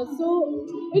 Yeah. So,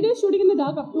 it is shooting in the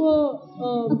dark up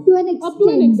to an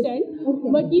extent.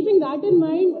 Okay. But keeping that in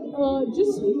mind,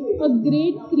 just a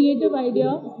great creative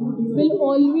idea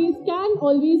can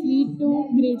always lead to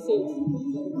great sales.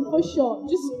 For sure.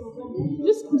 Just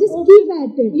keep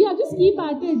at it. Yeah, just keep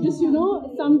at it. Just,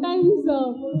 sometimes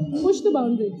push the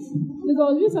boundaries. There's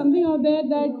always something out there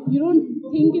that you don't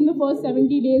think in the first 70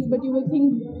 days, but you will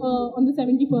think on the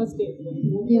 71st day.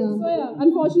 Yeah. So yeah,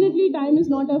 unfortunately, time is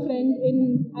not a friend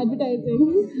in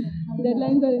advertising.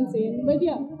 Deadlines are insane. But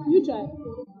yeah, you try.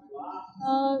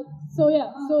 So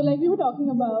like we were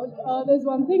talking about, there's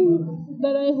one thing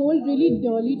that I hold really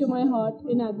dearly to my heart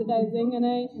in advertising, and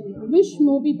I wish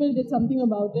more people did something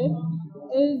about it,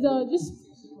 is just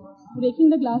breaking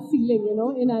the glass ceiling,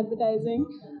 in advertising.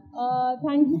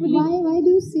 Thankfully, why do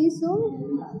you say so?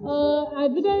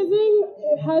 Advertising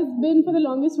has been for the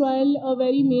longest while a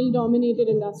very male-dominated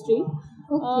industry.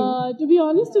 Okay. To be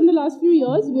honest, in the last few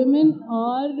years, women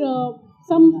are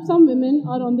some women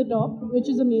are on the top, which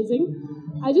is amazing.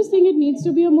 I just think it needs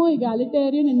to be a more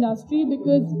egalitarian industry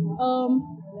because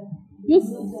you're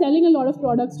selling a lot of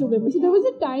products to women. So there was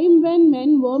a time when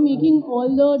men were making all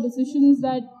the decisions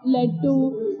that led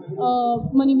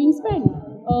to money being spent.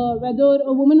 Whether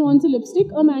a woman wants a lipstick,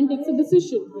 a man takes a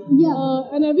decision. Yeah.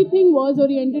 And everything was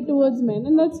oriented towards men.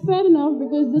 And that's fair enough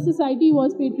because the society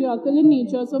was patriarchal in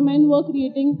nature. So men were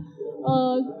creating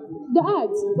the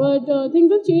ads. But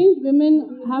things have changed.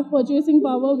 Women have purchasing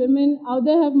power. Women out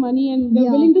there have money and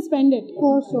they're willing to spend it.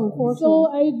 For sure. So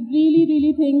I really,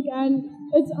 really think, and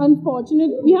it's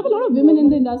unfortunate. We have a lot of women in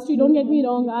the industry, don't get me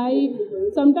wrong.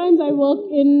 Sometimes I work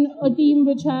in a team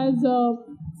which has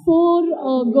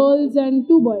 4 girls and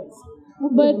 2 boys.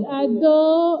 Okay. But at the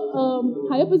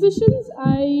higher positions,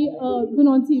 I do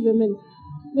not see women,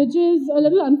 which is a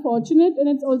little unfortunate, and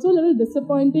it's also a little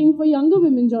disappointing for younger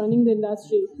women joining the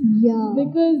industry. Yeah.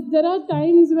 Because there are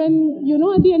times when,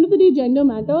 at the end of the day, gender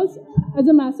matters. As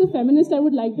a massive feminist, I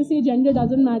would like to say gender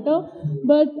doesn't matter,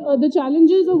 but the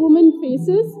challenges a woman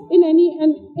faces in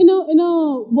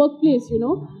a workplace,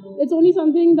 it's only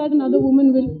something that another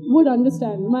woman would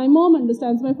understand. My mom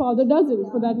understands, my father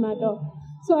doesn't, for that matter.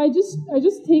 So I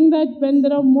just think that when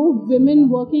there are more women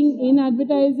working in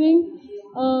advertising,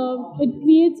 it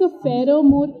creates a fairer,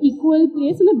 more equal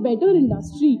place and a better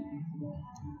industry.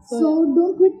 So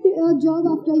don't quit your job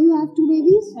after you have 2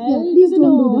 babies? Hell Please to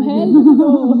don't no, do that. hell to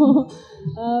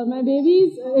no. My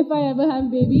babies, if I ever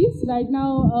have babies, right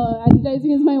now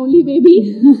advertising is my only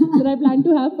baby that I plan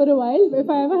to have for a while. If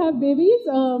I ever have babies,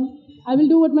 I will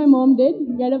do what my mom did,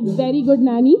 get a very good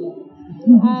nanny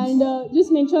and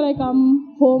just make sure I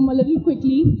come home a little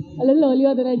quickly, a little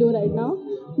earlier than I do right now.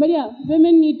 But yeah,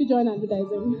 women need to join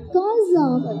advertising. Because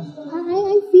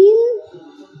I feel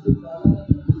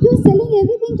you're selling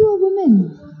everything to a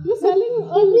woman. You're selling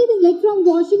Everything, like from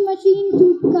washing machine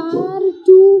to car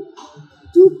to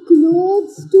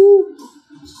clothes to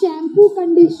shampoo,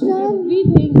 conditioner.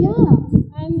 everything. Yeah.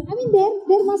 And I mean,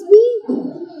 there must be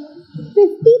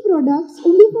 50 products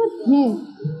only for hair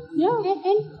yeah,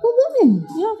 and for women.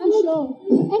 yeah, for And like, sure.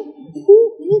 And who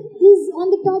is on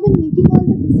the top and making all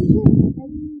the decisions? Like,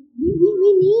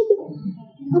 we need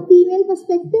a female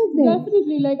perspective there.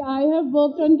 Definitely. Like I have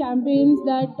worked on campaigns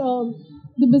that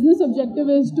the business objective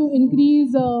is to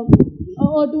increase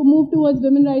or to move towards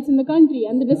women rights in the country,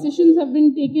 and the decisions have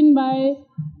been taken by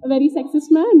a very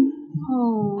sexist man.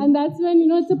 Oh. And that's when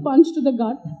it's a punch to the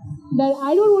gut. That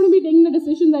I don't want to be taking the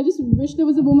decisions. I just wish there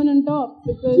was a woman on top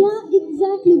because Yeah,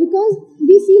 exactly. Because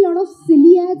we see a lot of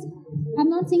silly ads. I'm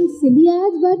not saying silly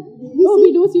ads, but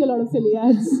we do see a lot of silly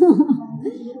ads.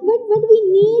 but we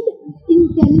need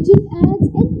intelligent ads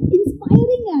and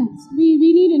inspiring ads.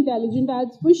 we need intelligent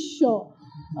ads for sure.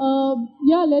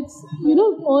 Yeah, let's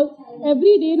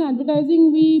every day in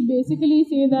advertising we basically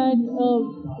say that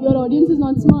your audience is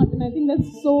not smart, and I think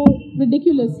that's so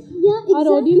ridiculous. Yeah, exactly. Our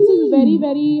audience is very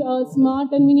very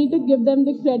smart, and we need to give them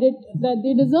the credit that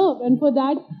they deserve, and for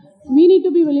that we need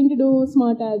to be willing to do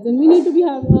smart ads, and we need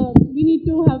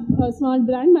to have smart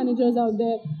brand managers out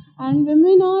there. And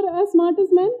women are as smart as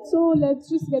men, so let's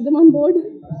just get them on board.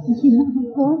 Yeah,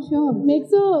 for sure.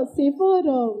 Makes a safer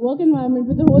work environment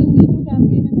with the whole Me Too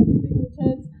campaign and everything, which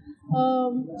has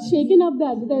shaken up the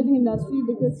advertising industry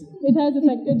because it has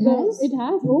affected it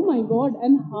has. Oh my god!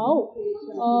 And how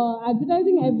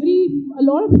advertising a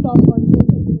lot of the top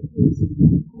controls have been accused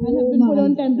and have been put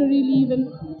on temporary leave and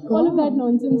all of that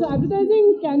nonsense. So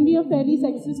advertising can be a fairly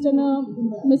sexist and a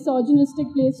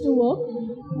misogynistic place to work.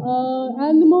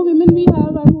 And the more women we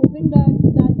have, I'm hoping that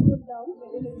goes down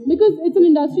because it's an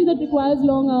industry that requires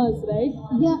long hours, right?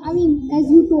 Yeah, I mean, as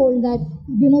you told that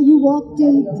you work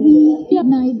till 3 at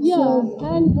night. Yeah, So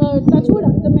and touch wood,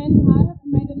 the men I have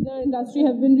met in the industry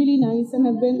have been really nice and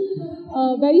have been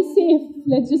very safe,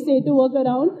 let's just say, to work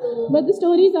around. But the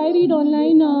stories I read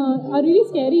online are really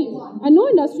scary, and no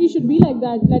industry should be like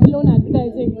that, let alone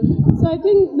advertising. So I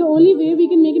think the only way we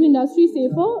can make an industry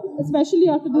safer, especially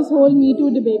after this whole Me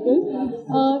Too debacle,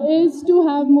 is to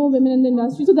have more women in the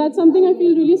industry. So that's something I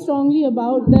feel really strongly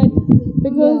about, that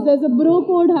because there's a bro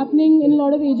code happening in a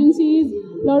lot of agencies,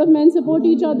 a lot of men support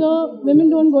each other, women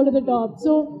don't go to the top.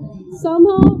 So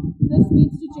somehow this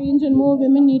needs to change and more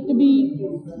women need to be,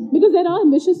 because there are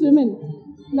ambitious women.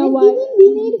 Now and why? even we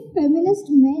need feminist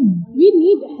men. We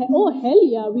need, hell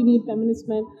yeah, we need feminist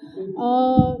men.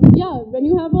 When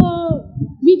you have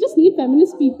we just need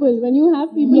feminist people. When you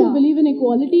have people who believe in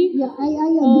equality. Yeah, I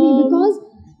agree because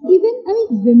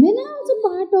women are also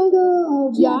part of the.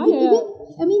 They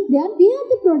are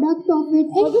the product of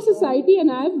it. For the society, and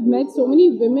I've met so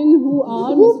many women who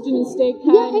are misogynistic.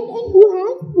 And who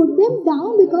have put them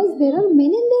down because there are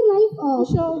men in their life.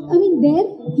 Sure. Their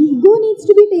ego needs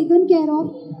to be taken care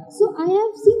of. So I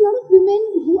have seen a lot of women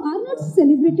who are not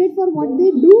celebrated for what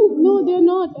they do. No, they're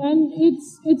not, and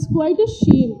it's quite a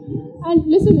shame. And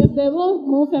listen, if there were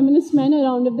more feminist men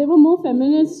around, if there were more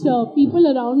feminist people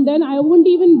around, then I wouldn't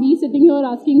even be sitting here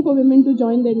asking for women to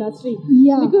join the industry.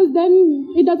 Yeah. Because then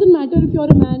it doesn't matter if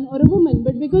you're a man or a woman,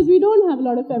 but because we don't have a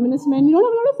lot of feminist men, we don't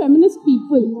have a lot of feminist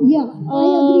people. Yeah, I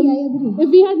agree.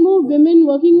 If we had more women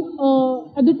working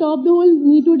at the top, the whole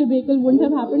Me Too debacle wouldn't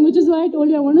have happened, which is why I told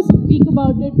you I want to speak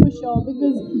about it for sure,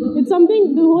 because it's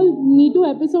something, the whole Me Too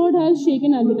episode has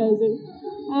shaken advertising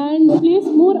and place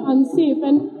more unsafe.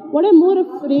 And what I'm more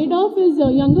afraid of is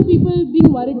younger people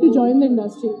being worried to join the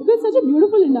industry, because it's such a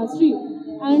beautiful industry.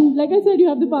 And like I said, you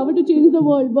have the power to change the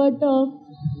world, but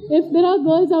if there are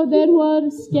girls out there who are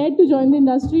scared to join the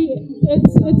industry,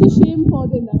 it's a shame for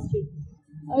the industry.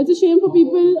 It's a shame for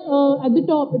people at the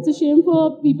top. It's a shame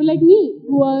for people like me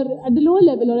who are at the lower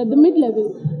level or at the mid level.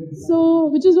 So,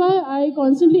 which is why I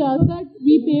constantly ask that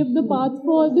we pave the path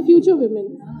for the future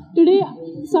women. Today,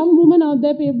 some women out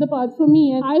there paved the path for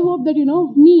me, and I hope that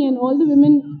me and all the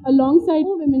women alongside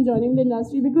women joining the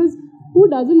industry, because who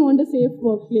doesn't want a safe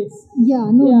workplace? Yeah,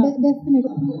 no, Yeah.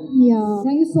 definitely. Yeah.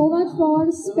 Thank you so much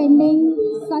for spending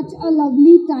such a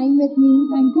lovely time with me.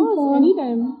 Thank you for.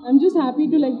 Anytime. I'm just happy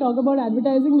to like talk about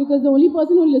advertising because the only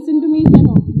person who listened to me is my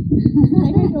mom.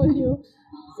 Like I told you.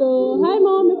 So, hi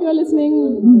mom, if you're listening,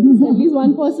 at least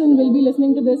one person will be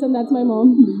listening to this, and that's my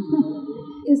mom.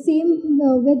 Same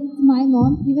with my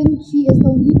mom. Even she is the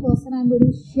only person I'm going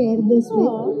to share this with.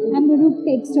 Aww. I'm going to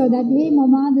text her that, hey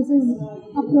mama, this is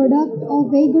a product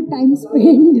of very good time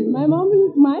spent. My mom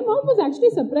was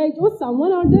actually surprised. Oh,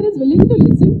 someone out there is willing to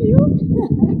listen to you?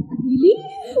 Really?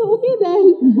 Okay then.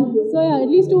 So yeah, at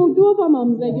least two of our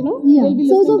moms, like they'll be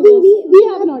listening So to this. we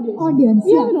have an audience.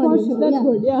 We have an For audience. sure. That's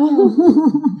good. Yeah.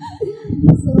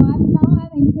 So I'm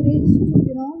encouraged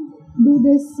to do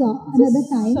this another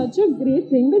time. Such a great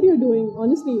thing that you're doing,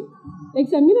 honestly. Like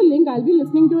send me the link, I'll be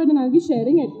listening to it and I'll be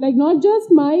sharing it. Like not just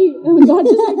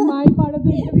like my part of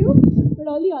the interview, but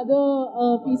all the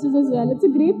other pieces as well. It's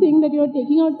a great thing that you're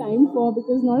taking out time for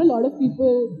because not a lot of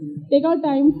people take out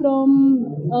time from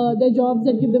their jobs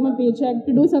that give them a paycheck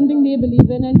to do something they believe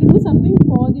in and to do something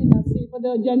for the industry, for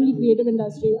the general creative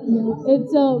industry. Yeah.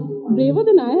 It's braver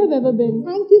than I have ever been.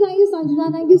 Thank you,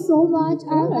 Sanjana. Thank you so much.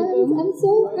 I'm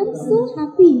so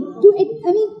happy to.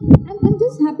 I'm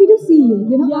just happy to see you.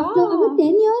 After our 10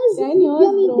 years, 10 years,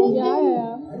 you're meeting. bro.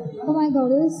 Yeah. Oh my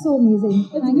God, it is so amazing.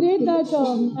 It's great that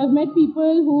I've met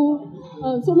people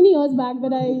who so many years back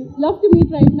that I love to meet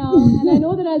right now, and I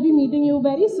know that I'll be meeting you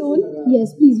very soon.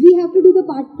 Yes, please. We have to do the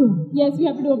part 2. Yes, we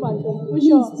have to do a part 2 for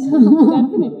sure.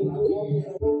 Definitely.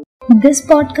 This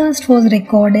podcast was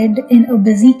recorded in a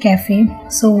busy cafe,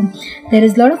 so there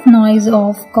is a lot of noise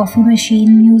of coffee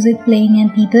machine, music playing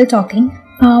and people talking.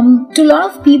 To a lot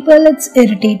of people it's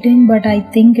irritating, but I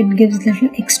think it gives little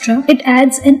extra. It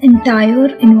adds an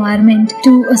entire environment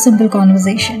to a simple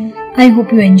conversation. I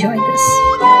hope you enjoy this.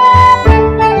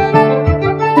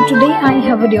 So today I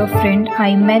have a dear friend.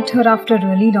 I met her after a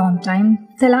really long time.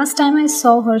 The last time I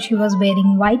saw her, she was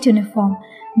wearing white uniform,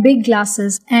 big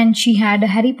glasses, and she had a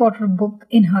Harry Potter book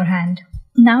in her hand.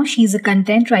 Now she's a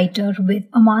content writer with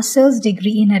a master's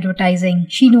degree in advertising.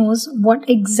 She knows what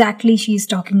exactly she's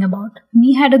talking about.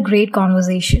 We had a great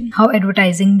conversation. How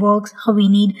advertising works, how we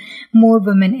need more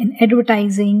women in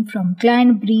advertising, from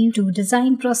client brief to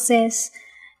design process,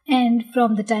 and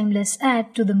from the timeless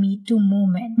ad to the Me Too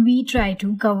movement. We try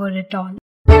to cover it all.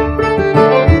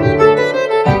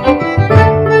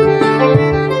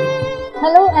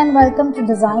 Hello and welcome to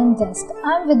Design Desk.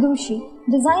 I'm Vidushi.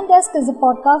 Design Desk is a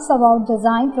podcast about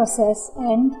design process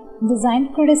and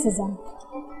design criticism.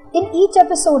 In each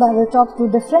episode, I will talk to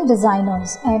different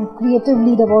designers and creative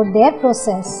lead about their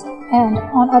process and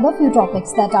on other few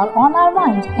topics that are on our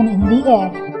mind and in the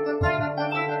air.